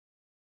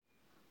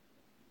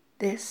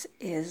This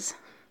is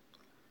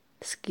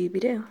Scooby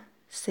Doo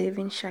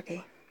saving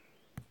Shaggy.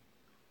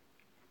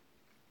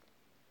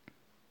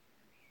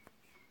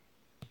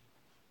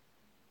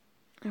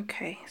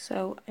 Okay,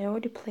 so I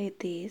already played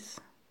these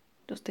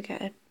just to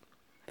get a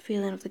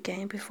feeling of the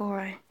game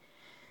before I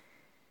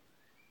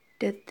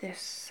did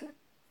this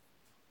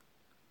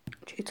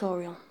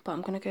tutorial, but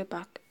I'm going to go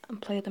back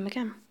and play them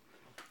again.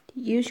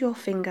 Use your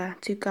finger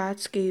to guide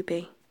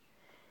Scooby.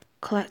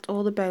 Collect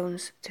all the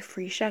bones to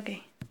free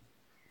Shaggy.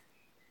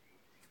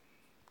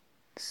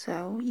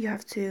 So you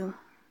have to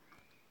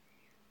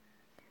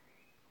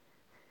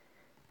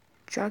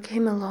drag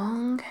him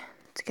along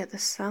to get the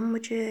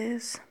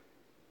sandwiches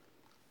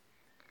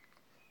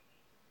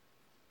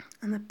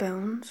and the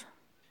bones.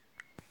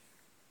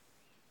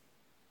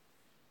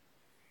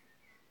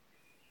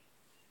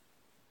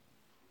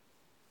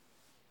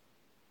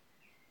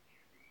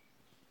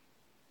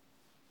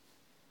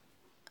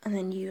 And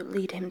then you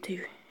lead him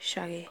to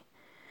Shaggy.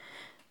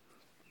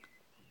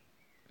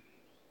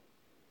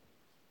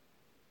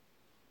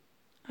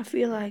 I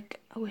feel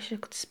like I wish I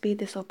could speed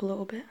this up a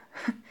little bit.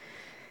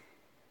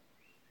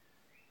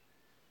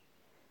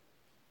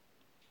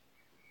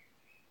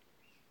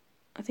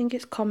 I think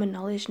it's common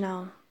knowledge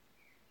now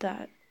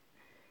that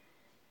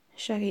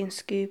Shaggy and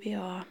Scooby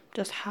are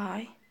just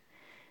high,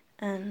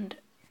 and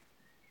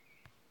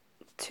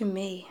to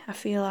me, I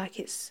feel like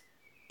it's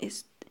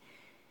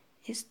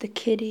the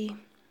kiddie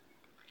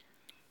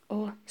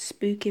or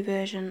spooky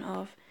version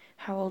of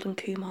Harold and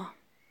Kumar.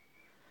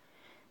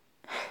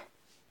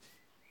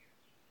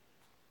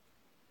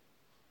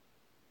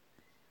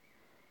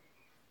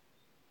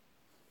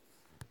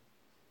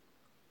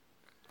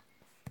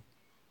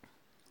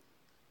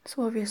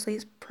 So obviously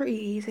it's pretty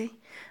easy.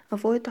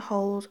 Avoid the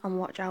holes and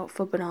watch out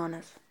for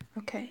bananas.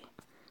 Okay,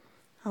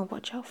 I'll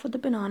watch out for the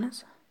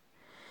bananas.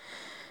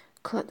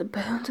 Collect the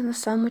bones and the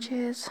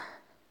sandwiches.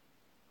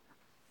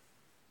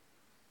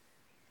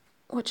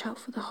 Watch out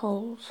for the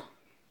holes.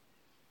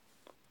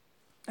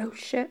 Oh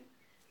shit,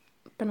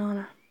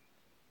 banana.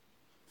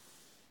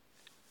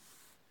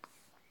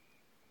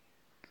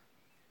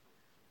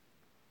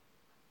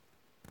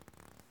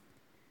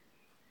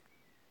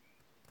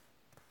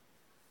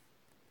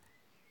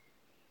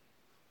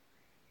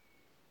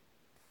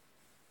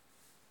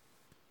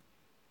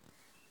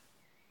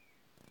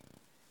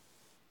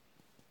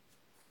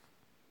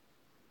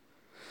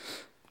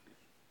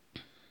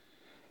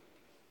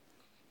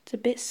 It's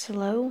a bit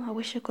slow. I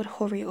wish I could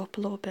hurry it up a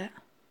little bit.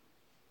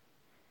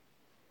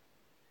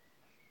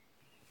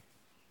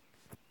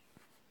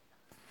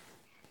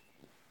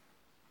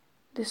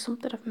 There's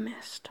something I've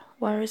missed.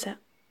 Where is it?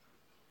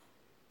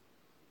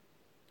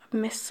 I've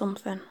missed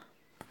something.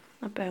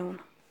 A bone.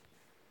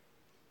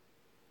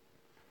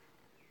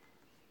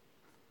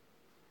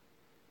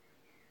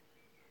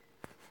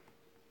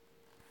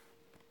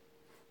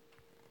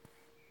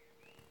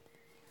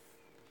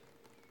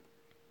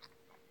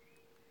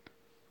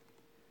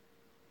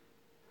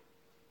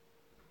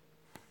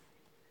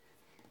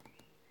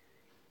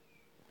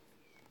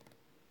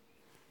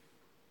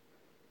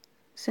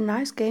 It's a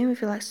nice game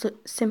if you like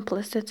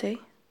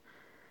simplicity.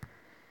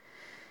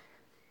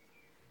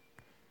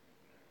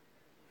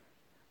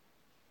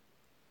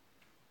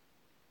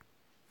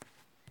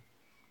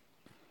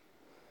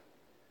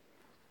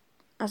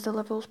 As the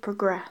levels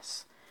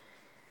progress,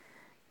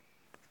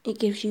 it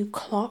gives you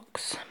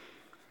clocks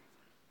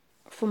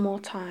for more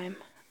time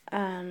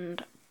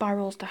and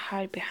barrels to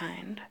hide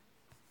behind,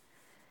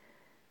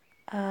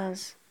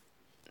 as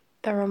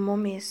there are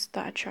mummies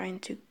that are trying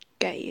to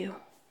get you.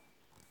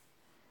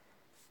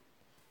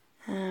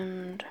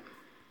 And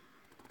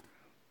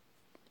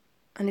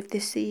if they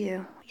see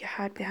you, you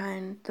hide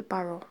behind the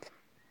barrel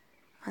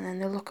and then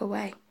they look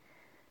away.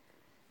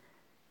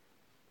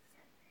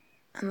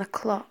 And the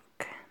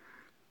clock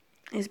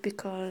is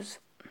because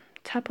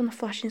tap on the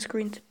flashing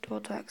screen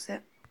door to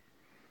exit.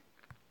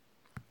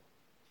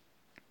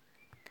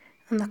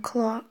 And the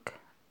clock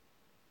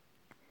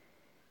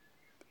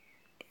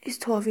is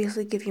to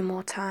obviously give you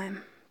more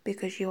time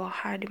because you are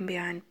hiding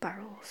behind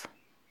barrels.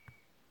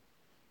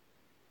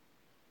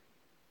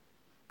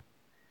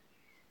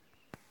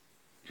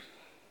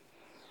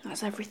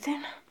 That's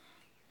everything.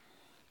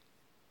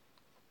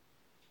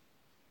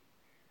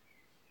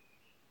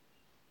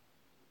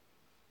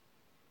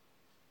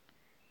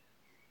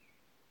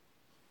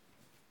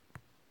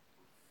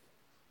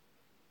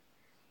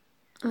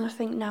 And I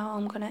think now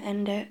I'm going to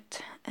end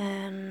it,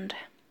 and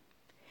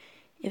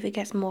if it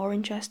gets more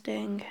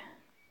interesting,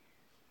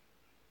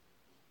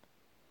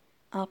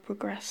 I'll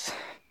progress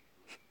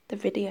the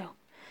video.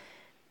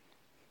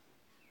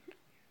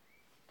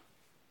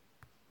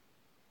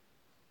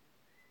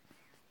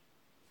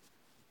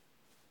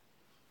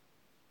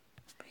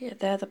 But yeah,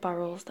 they're the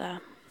barrels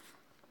there.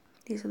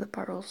 These are the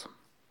barrels.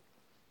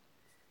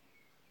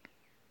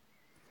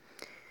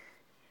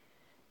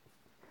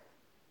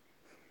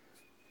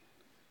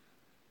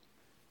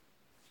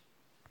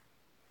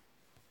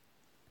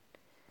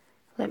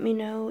 Let me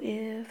know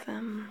if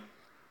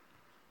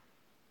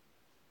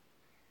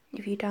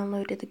you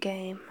downloaded the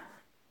game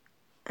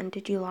And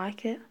did you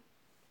like it?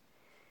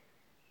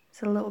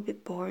 It's a little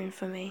bit boring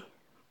for me,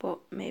 but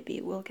maybe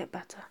it will get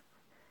better.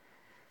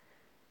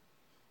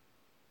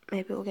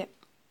 Maybe it will get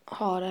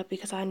harder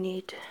because I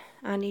need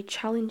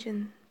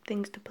challenging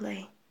things to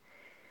play.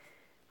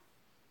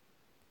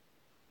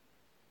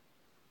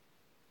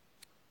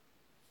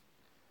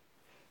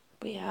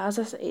 But yeah, as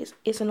I say,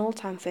 it's an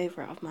all-time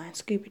favourite of mine,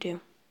 Scooby Doo.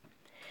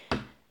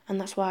 And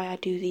that's why I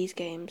do these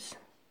games.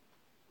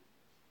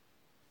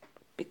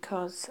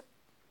 Because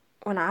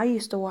when I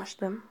used to watch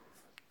them,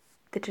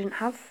 they didn't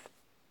have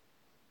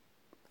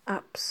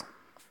apps.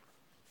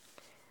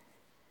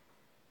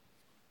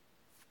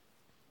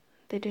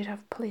 They did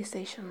have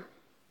PlayStation,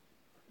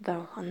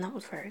 though, and that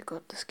was very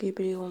good. The Scooby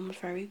Doo one was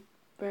very,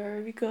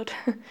 very good.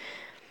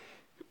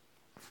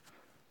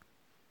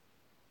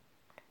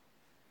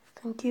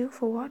 Thank you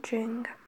for watching.